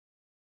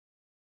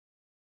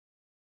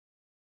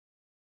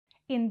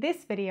In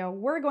this video,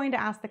 we're going to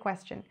ask the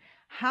question,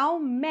 how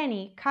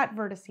many cut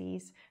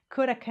vertices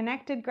could a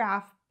connected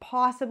graph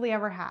possibly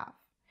ever have?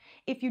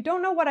 If you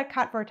don't know what a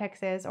cut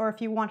vertex is, or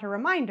if you want a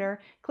reminder,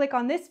 click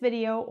on this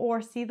video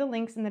or see the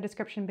links in the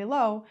description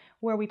below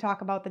where we talk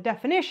about the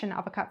definition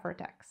of a cut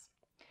vertex.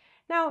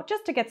 Now,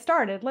 just to get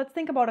started, let's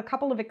think about a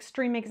couple of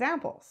extreme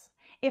examples.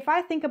 If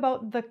I think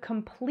about the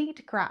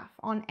complete graph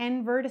on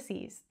n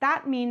vertices,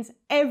 that means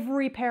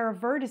every pair of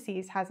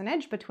vertices has an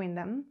edge between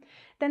them,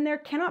 then there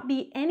cannot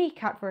be any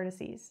cut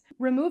vertices.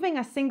 Removing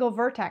a single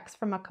vertex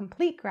from a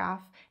complete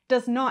graph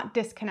does not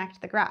disconnect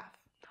the graph.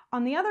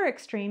 On the other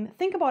extreme,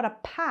 think about a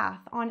path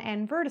on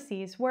n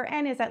vertices where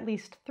n is at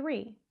least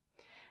 3.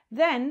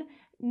 Then,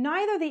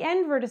 neither the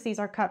end vertices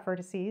are cut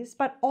vertices,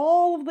 but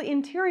all of the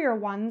interior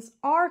ones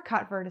are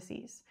cut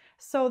vertices.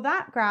 So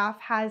that graph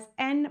has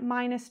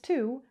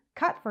n-2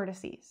 cut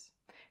vertices.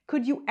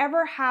 Could you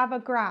ever have a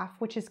graph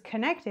which is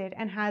connected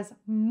and has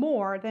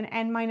more than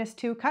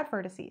n-2 cut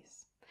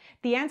vertices?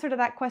 The answer to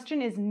that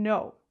question is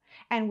no,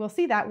 and we'll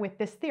see that with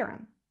this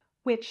theorem,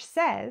 which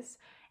says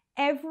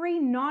every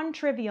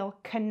non-trivial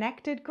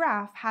connected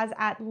graph has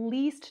at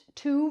least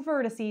 2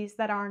 vertices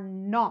that are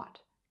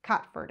not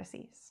cut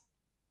vertices.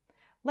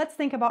 Let's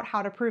think about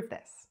how to prove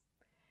this.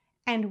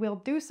 And we'll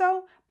do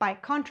so by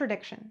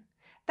contradiction.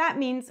 That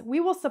means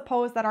we will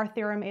suppose that our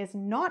theorem is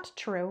not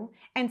true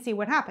and see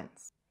what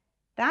happens.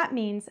 That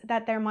means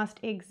that there must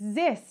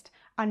exist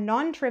a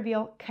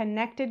non-trivial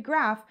connected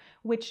graph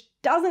which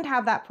doesn't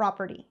have that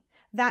property.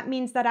 That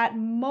means that at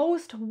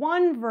most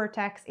one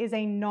vertex is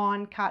a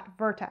non-cut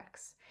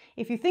vertex.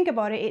 If you think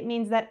about it, it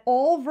means that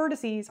all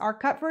vertices are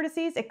cut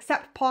vertices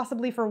except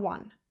possibly for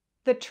one.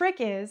 The trick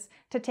is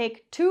to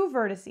take 2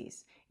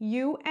 vertices,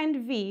 u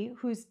and v,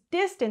 whose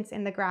distance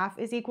in the graph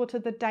is equal to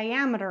the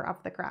diameter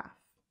of the graph.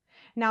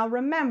 Now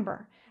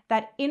remember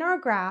that in our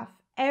graph,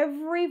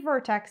 every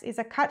vertex is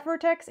a cut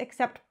vertex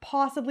except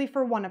possibly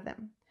for one of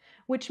them,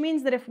 which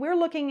means that if we're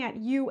looking at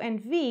u and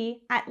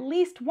v, at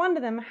least one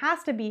of them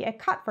has to be a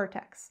cut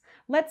vertex.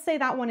 Let's say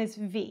that one is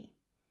v.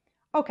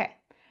 Okay,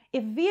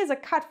 if v is a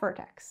cut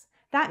vertex,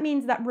 that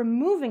means that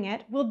removing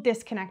it will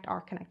disconnect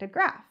our connected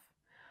graph.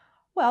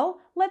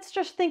 Well, let's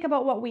just think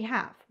about what we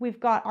have. We've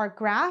got our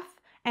graph,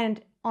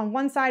 and on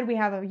one side we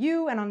have a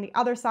u, and on the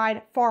other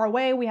side, far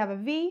away, we have a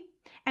v.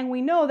 And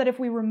we know that if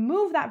we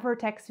remove that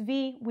vertex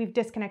v, we've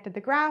disconnected the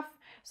graph.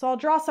 So I'll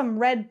draw some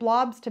red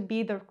blobs to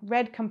be the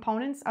red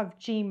components of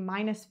g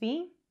minus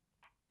v.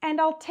 And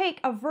I'll take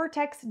a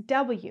vertex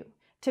w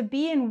to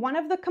be in one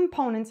of the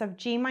components of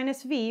g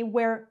minus v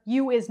where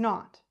u is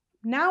not.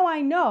 Now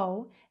I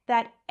know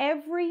that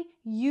every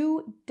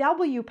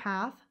uw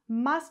path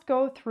must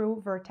go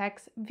through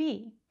vertex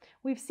v.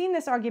 We've seen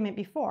this argument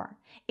before.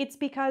 It's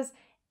because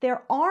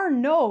there are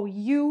no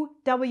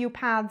uw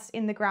paths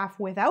in the graph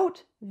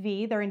without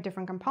v, they're in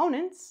different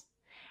components.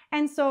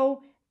 And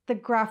so the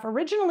graph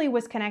originally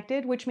was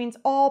connected, which means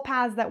all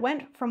paths that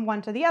went from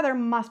one to the other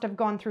must have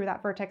gone through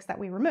that vertex that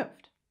we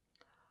removed.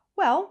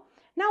 Well,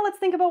 now let's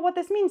think about what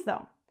this means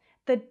though.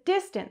 The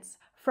distance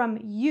from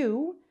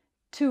u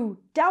to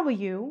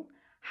w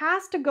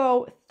has to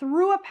go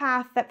through a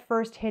path that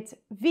first hits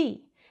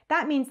v.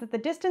 That means that the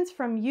distance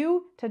from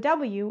u to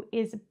w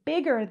is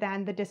bigger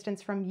than the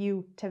distance from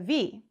u to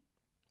v.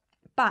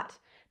 But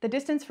the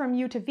distance from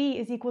u to v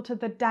is equal to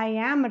the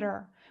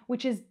diameter,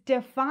 which is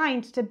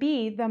defined to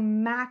be the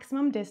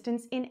maximum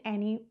distance in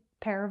any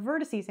pair of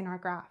vertices in our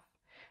graph.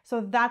 So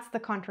that's the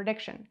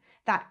contradiction.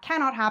 That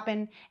cannot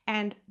happen,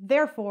 and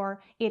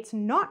therefore it's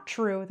not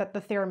true that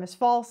the theorem is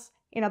false.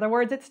 In other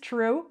words, it's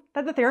true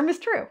that the theorem is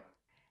true.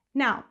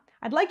 Now,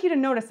 I'd like you to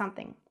notice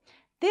something.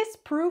 This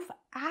proof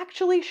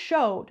actually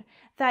showed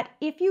that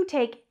if you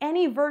take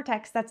any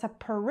vertex that's a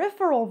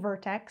peripheral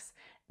vertex,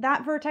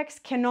 that vertex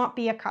cannot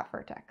be a cut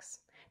vertex.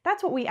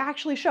 That's what we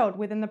actually showed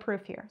within the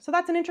proof here. So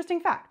that's an interesting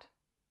fact.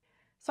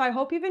 So I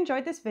hope you've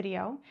enjoyed this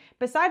video.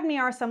 Beside me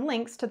are some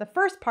links to the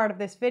first part of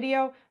this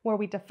video where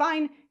we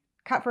define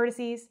cut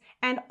vertices,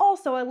 and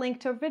also a link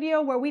to a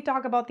video where we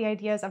talk about the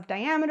ideas of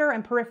diameter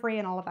and periphery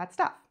and all of that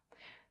stuff.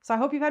 So I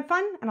hope you've had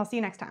fun, and I'll see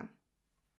you next time.